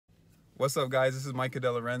What's up, guys? This is Micah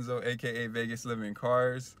DeLorenzo, aka Vegas Living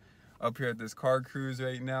Cars, up here at this car cruise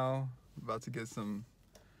right now. About to get some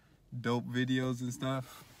dope videos and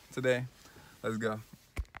stuff today. Let's go.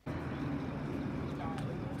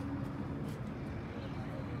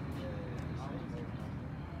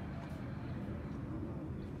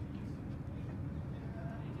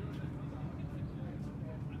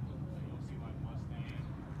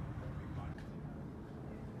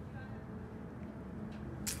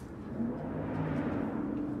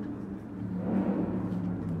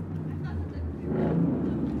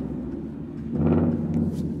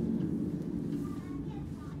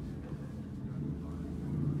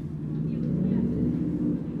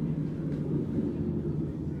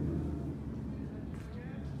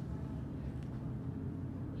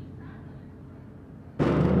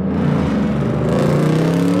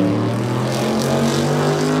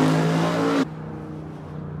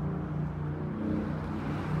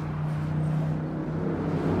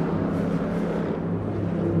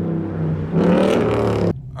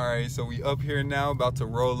 Alright, so we up here now, about to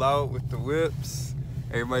roll out with the whips.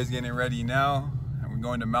 Everybody's getting ready now, and we're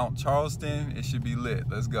going to Mount Charleston. It should be lit.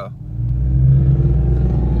 Let's go.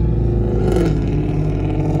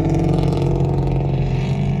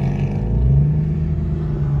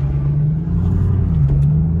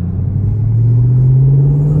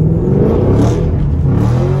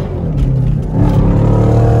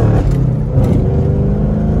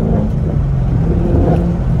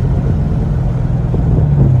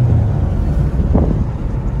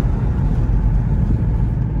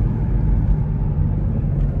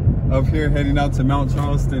 Up here heading out to Mount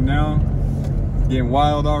Charleston now. It's getting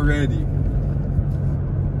wild already.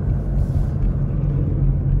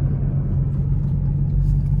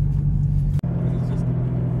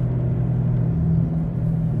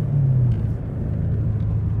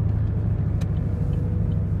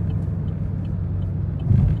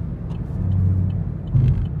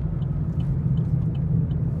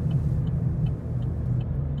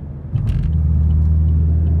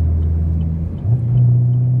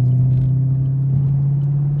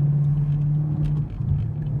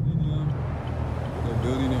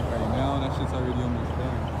 Building it right now. That shit's already almost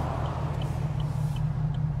done.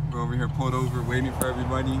 We're over here pulled over waiting for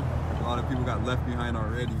everybody. A lot of people got left behind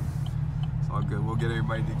already. It's all good. We'll get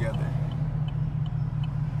everybody together.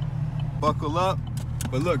 Buckle up.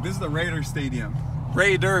 But look, this is the Raiders Stadium.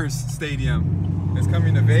 It's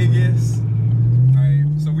coming to Vegas.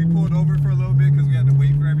 Alright, so we pulled over for a little bit because we had to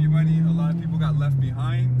wait for everybody. A lot of people got left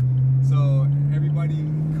behind. So everybody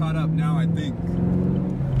caught up now, I think.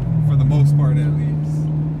 For the most part, at least.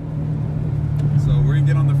 So we're gonna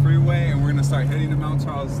get on the freeway and we're gonna start heading to Mount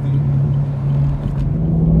Charleston.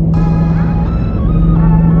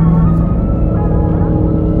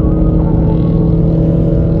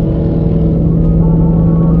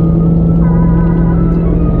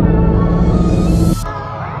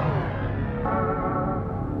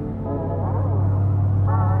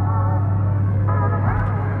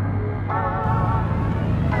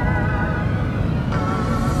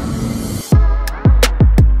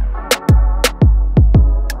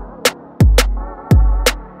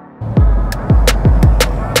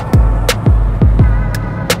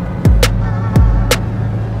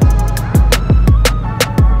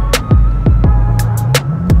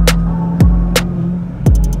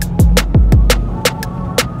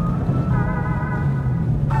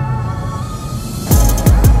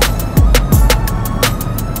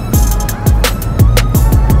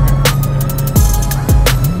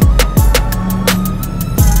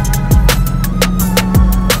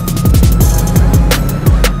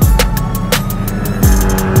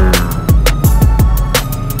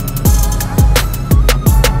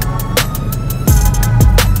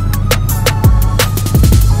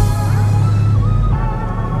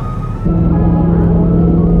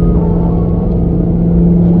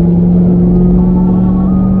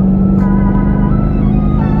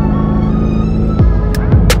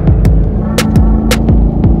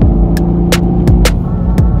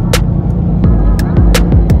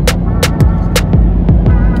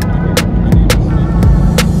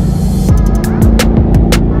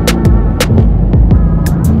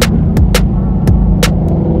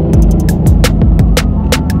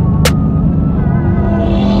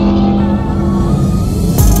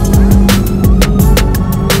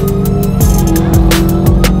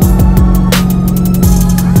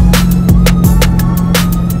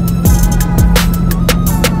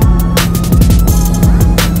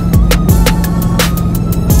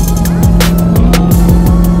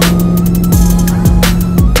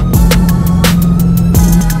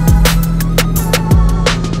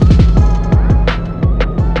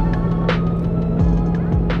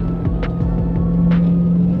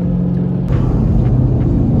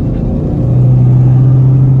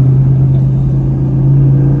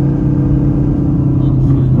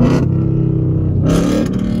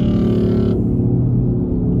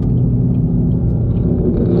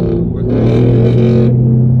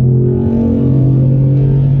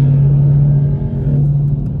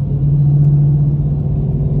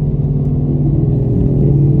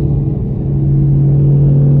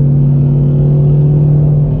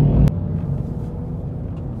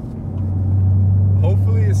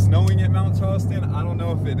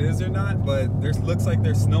 but there looks like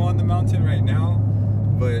there's snow on the mountain right now.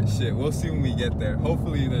 But shit, we'll see when we get there.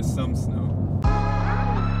 Hopefully there's some snow.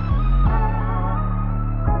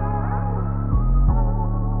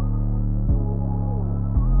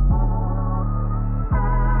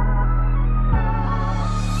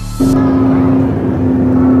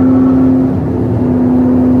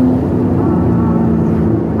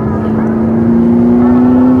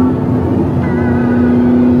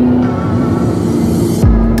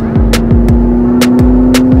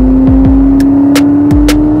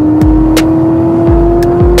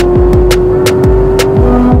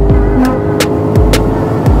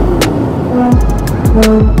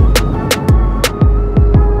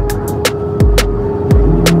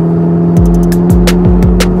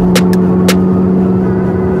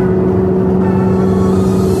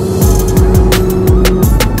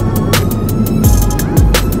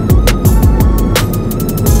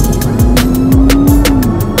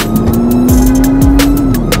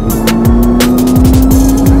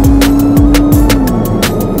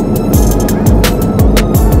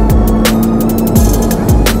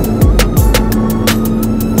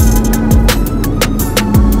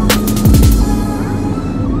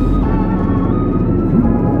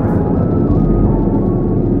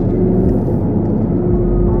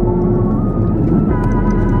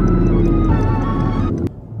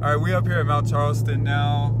 We up here at Mount Charleston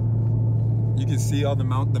now. You can see all the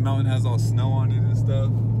mountain has all snow on it and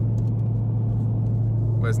stuff.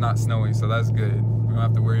 But it's not snowing, so that's good. We don't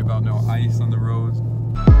have to worry about no ice on the roads.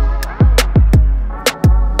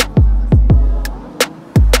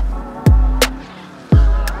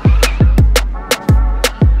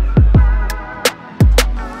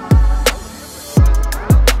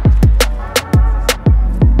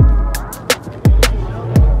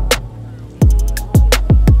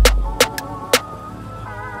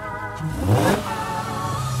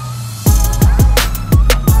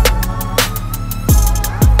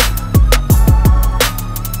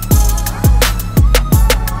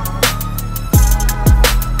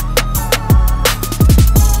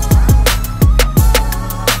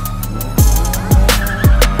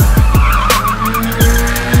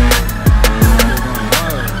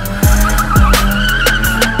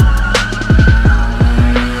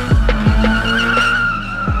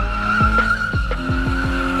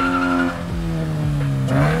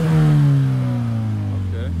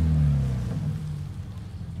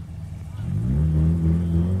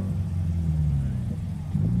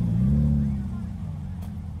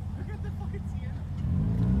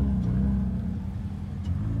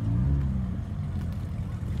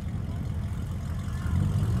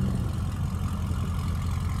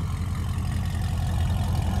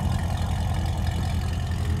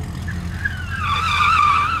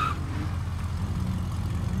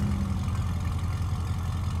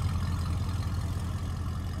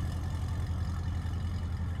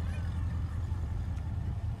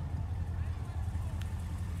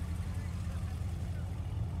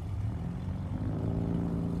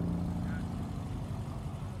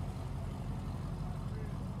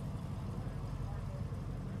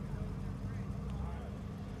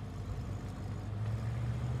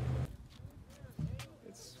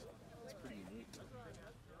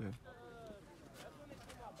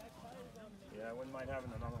 Yeah, I wouldn't mind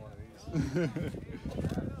having another one of these.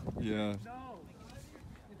 Yeah. No,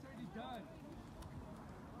 it's already done.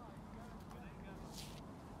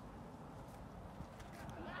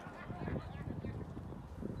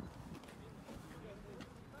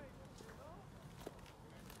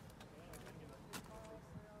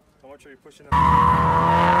 How much are you pushing them?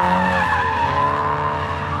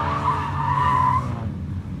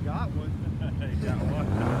 Got one. Got one. Got one.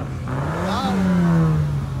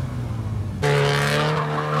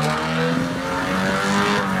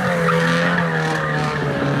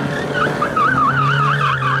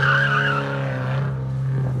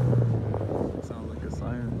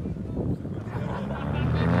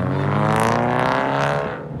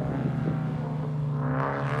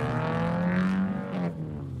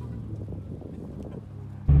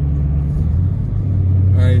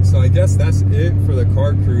 So I guess that's it for the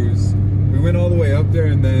car cruise. We went all the way up there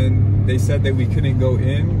and then they said that we couldn't go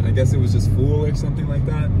in. I guess it was just full or something like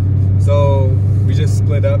that. So we just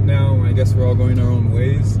split up now. I guess we're all going our own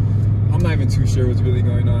ways. I'm not even too sure what's really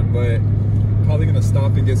going on, but probably gonna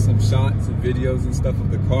stop and get some shots and videos and stuff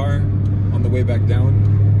of the car on the way back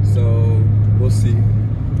down. So we'll see.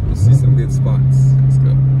 We'll see some good spots. Let's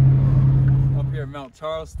go. Up here at Mount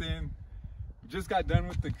Charleston. Just got done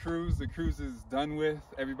with the cruise. The cruise is done with.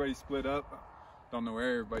 Everybody split up. Don't know where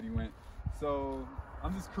everybody went. So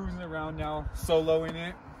I'm just cruising around now, soloing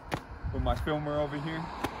it with my filmer over here.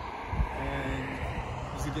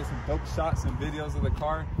 and just to get some dope shots and videos of the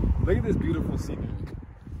car. Look at this beautiful scenery.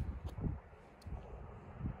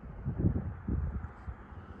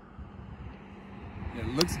 It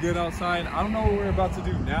looks good outside. I don't know what we're about to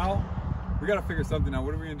do now. We gotta figure something out.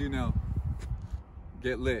 What are we gonna do now?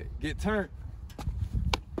 Get lit, get turned.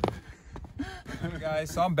 Guys,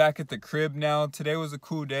 so I'm back at the crib now. Today was a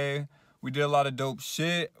cool day. We did a lot of dope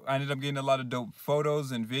shit. I ended up getting a lot of dope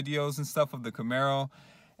photos and videos and stuff of the Camaro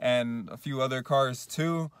and a few other cars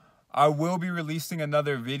too. I will be releasing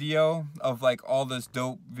another video of like all this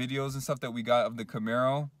dope videos and stuff that we got of the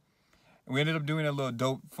Camaro. We ended up doing a little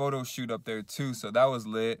dope photo shoot up there too, so that was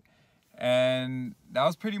lit. And that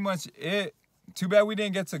was pretty much it. Too bad we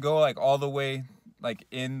didn't get to go like all the way like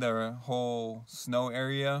in the whole snow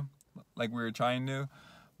area like we were trying to,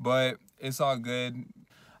 but it's all good.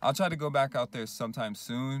 I'll try to go back out there sometime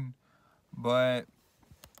soon, but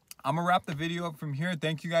I'm gonna wrap the video up from here.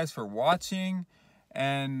 Thank you guys for watching,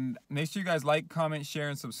 and make sure you guys like, comment, share,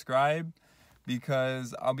 and subscribe,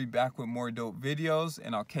 because I'll be back with more dope videos,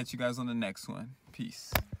 and I'll catch you guys on the next one.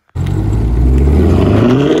 Peace.